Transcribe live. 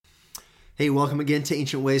Hey, welcome again to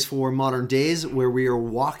Ancient Ways for Modern Days, where we are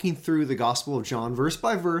walking through the Gospel of John verse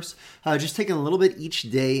by verse, just taking a little bit each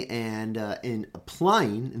day and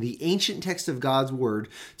applying the ancient text of God's Word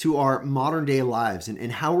to our modern day lives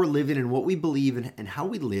and how we're living and what we believe and how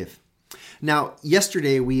we live. Now,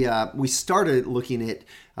 yesterday we started looking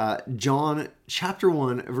at John chapter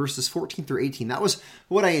 1, verses 14 through 18. That was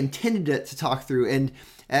what I intended to talk through, and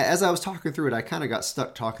as I was talking through it, I kind of got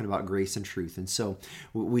stuck talking about grace and truth. And so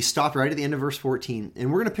we stopped right at the end of verse 14, and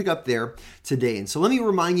we're going to pick up there today. And so let me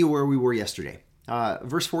remind you where we were yesterday.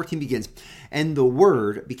 Verse 14 begins, "And the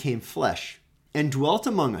Word became flesh and dwelt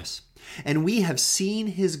among us, and we have seen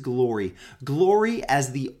his glory, glory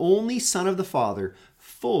as the only Son of the Father,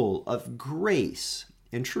 full of grace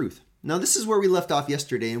and truth." Now, this is where we left off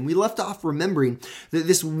yesterday, and we left off remembering that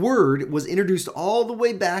this word was introduced all the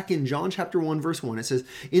way back in John chapter 1, verse 1. It says,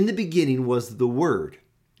 "In the beginning was the Word."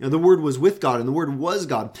 Now, the Word was with God, and the Word was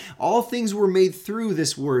God. All things were made through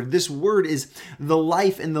this Word. This Word is the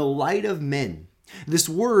life and the light of men. This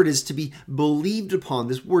Word is to be believed upon.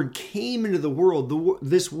 This Word came into the world.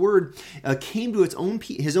 This Word came to his own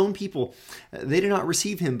people. They did not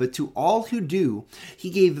receive him, but to all who do, he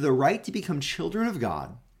gave the right to become children of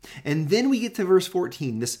God. And then we get to verse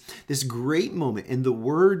 14, this great moment, and the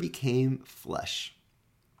Word became flesh.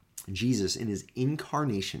 Jesus in his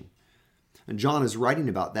incarnation. And John is writing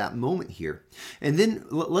about that moment here. And then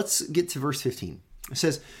let's get to verse 15. It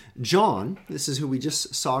says, "John," this is who we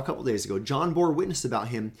just saw a couple days ago, "John bore witness about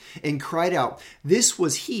him and cried out, 'This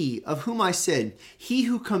was he of whom I said, he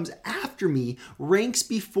who comes after me ranks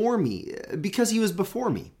before me, because he was before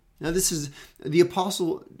me.'" Now, this is the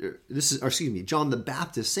apostle, John the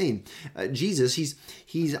Baptist saying, Jesus,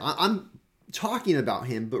 I'm talking about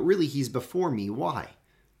him, but really he's before me. Why?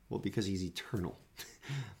 Well, because he's eternal.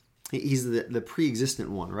 He's the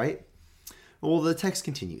pre-existent one, right? Well, the text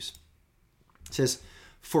continues. It says,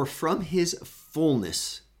 "For from his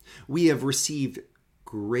fullness we have received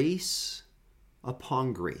grace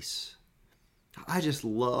upon grace." I just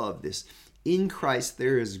love this. In Christ,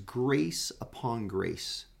 there is grace upon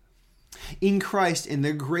grace. In Christ, and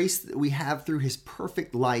the grace that we have through his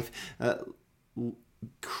perfect life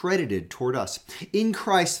credited toward us. In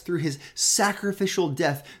Christ, through his sacrificial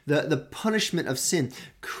death, the punishment of sin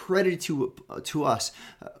credited to us.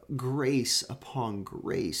 Grace upon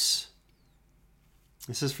grace.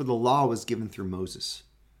 It says, "For the law was given through Moses."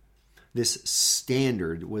 This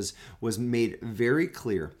standard was made very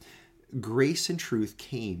clear. Grace and truth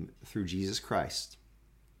came through Jesus Christ.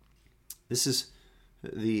 This is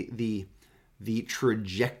the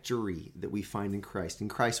trajectory that we find in Christ. In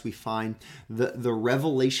Christ, we find the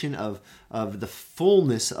revelation of the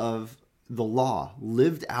fullness of the law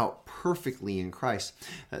lived out perfectly in Christ.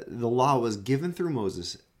 The law was given through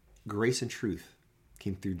Moses. Grace and truth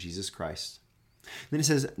came through Jesus Christ. Then it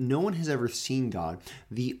says, "No one has ever seen God,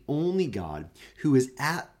 the only God who is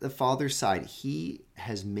at the Father's side. He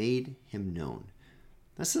has made him known."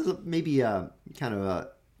 This is maybe a kind of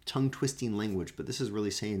a tongue-twisting language, but this is really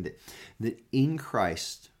saying that in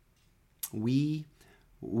Christ, we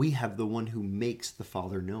have the one who makes the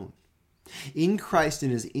Father known. In Christ,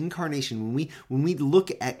 in his incarnation, when we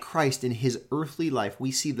look at Christ in his earthly life,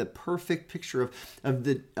 we see the perfect picture of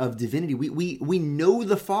divinity. We know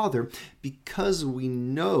the Father because we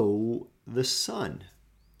know the Son.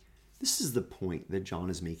 This is the point that John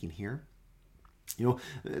is making here. You know,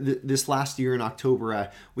 this last year in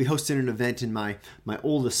October, we hosted an event, and my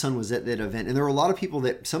oldest son was at that event. And there were a lot of people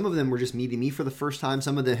that, some of them were just meeting me for the first time.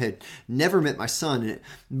 Some of them had never met my son.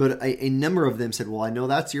 But a number of them said, "Well, I know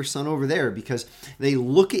that's your son over there," because they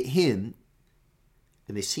look at him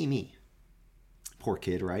and they see me. Poor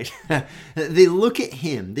kid, right? They look at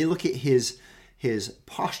him. They look at his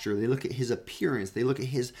posture. They look at his appearance. They look at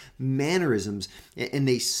his mannerisms, and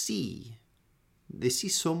they see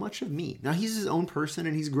so much of me. Now, he's his own person,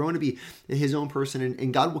 and he's grown to be his own person,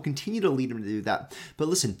 and God will continue to lead him to do that. But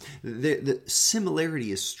listen, the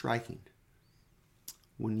similarity is striking.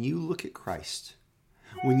 When you look at Christ,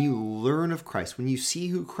 when you learn of Christ, when you see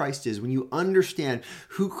who Christ is, when you understand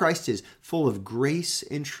who Christ is, full of grace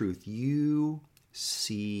and truth, you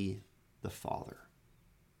see the Father.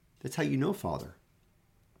 That's how you know Father.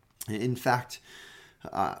 In fact,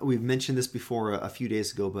 we've mentioned this before a few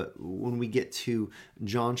days ago, but when we get to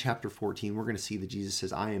John chapter 14, we're going to see that Jesus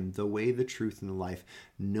says, "I am the way, the truth, and the life.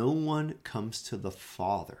 No one comes to the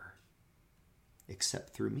Father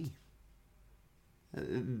except through me."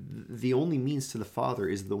 The only means to the Father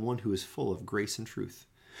is the one who is full of grace and truth,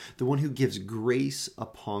 the one who gives grace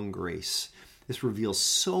upon grace. This reveals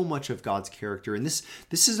so much of God's character, and this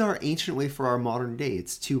is our ancient way for our modern day.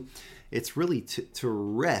 It's really to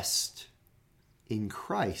rest in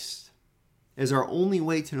Christ as our only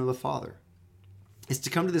way to know the Father. It's to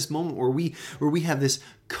come to this moment where we have this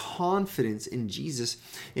confidence in Jesus.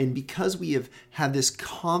 And because we have this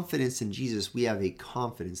confidence in Jesus, we have a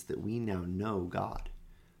confidence that we now know God.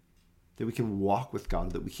 That we can walk with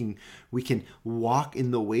God, that we can walk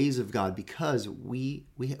in the ways of God because we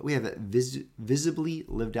have it visibly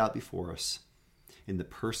lived out before us in the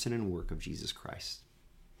person and work of Jesus Christ.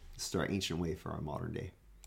 This is our ancient way for our modern day.